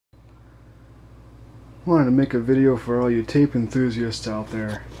Wanted to make a video for all you tape enthusiasts out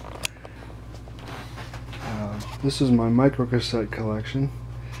there. This is my microcassette collection.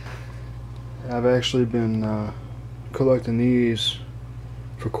 I've actually been collecting these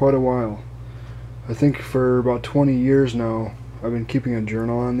for quite a while. I think for about 20 years now I've been keeping a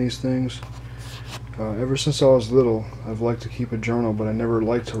journal on these things. Ever since I was little I've liked to keep a journal, but I never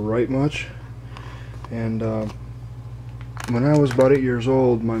liked to write much. And when I was about 8 years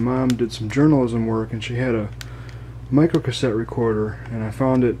old, my mom did some journalism work and she had a microcassette recorder, and I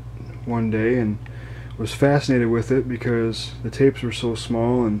found it one day and was fascinated with it because the tapes were so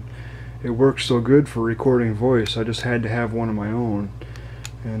small and it worked so good for recording voice. I just had to have one of my own.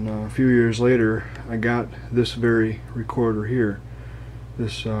 And a few years later I got this very recorder here,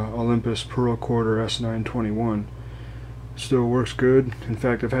 this Olympus Pearl Recorder S921. Still works good. In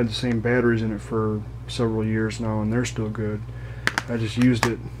fact, I've had the same batteries in it for several years now and they're still good. I just used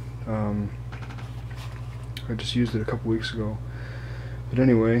it a couple weeks ago. But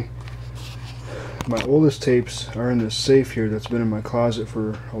anyway, my oldest tapes are in this safe here that's been in my closet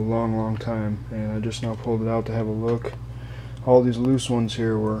for a long time, and I just now pulled it out to have a look. All these loose ones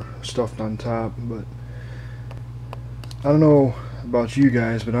here were stuffed on top, but I don't know about you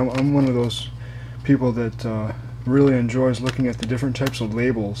guys, but I'm one of those people that really enjoys looking at the different types of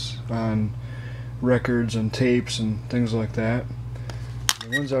labels on records and tapes and things like that. The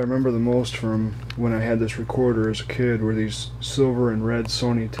ones I remember the most from when I had this recorder as a kid were these silver and red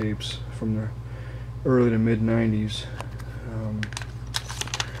Sony tapes from the early to mid 90s.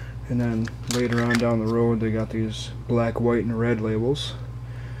 And then later on down the road they got these black, white, and red labels.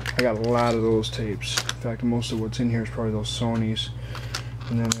 I got a lot of those tapes. In fact, most of what's in here is probably those Sonys.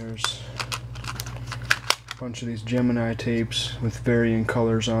 And then there's a bunch of these Gemini tapes with varying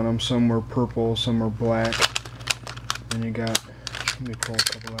colors on them. Some were purple, some were black. And you got, let me pull a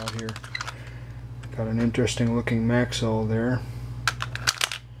couple out here. Got an interesting looking Maxell there.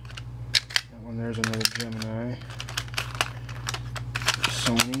 That one there's another Gemini.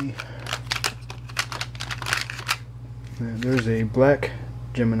 Sony. And there's a black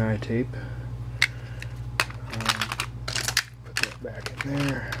Gemini tape. Put that back in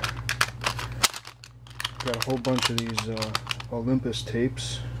there. Got a whole bunch of these Olympus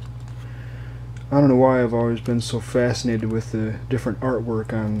tapes. I don't know why I've always been so fascinated with the different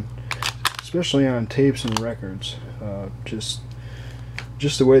artwork on, especially on tapes and records. Just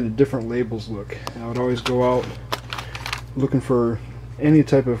the way the different labels look. I would always go out looking for any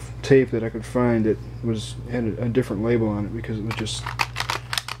type of tape that I could find that had a different label on it, because it was just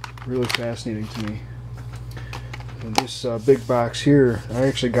really fascinating to me. And this big box here, I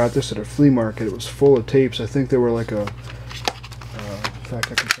actually got this at a flea market. It was full of tapes. I think they were like a, in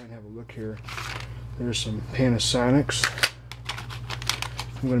fact I can try and have a look here. There's some Panasonics.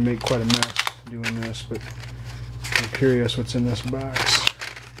 I'm going to make quite a mess doing this, but I'm curious what's in this box.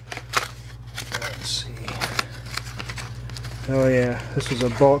 Let's see. Oh yeah, this was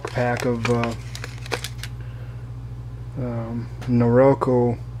a bulk pack of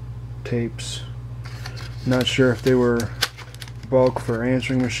Norelco tapes. Not sure if they were bulk for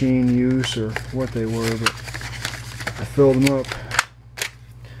answering machine use or what they were, but I filled them up.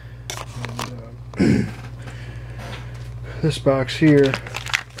 And, this box here,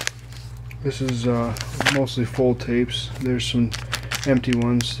 this is mostly full tapes. There's some empty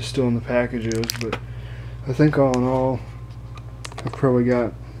ones still in the packages, but I think all in all I've probably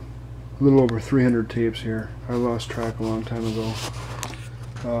got a little over 300 tapes here. I lost track a long time ago.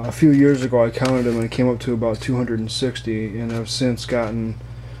 A few years ago I counted them and it came up to about 260, and I've since gotten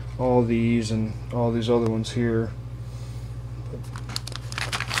all these and all these other ones here. But,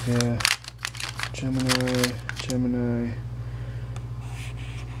 yeah, Gemini.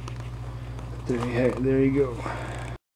 There you go.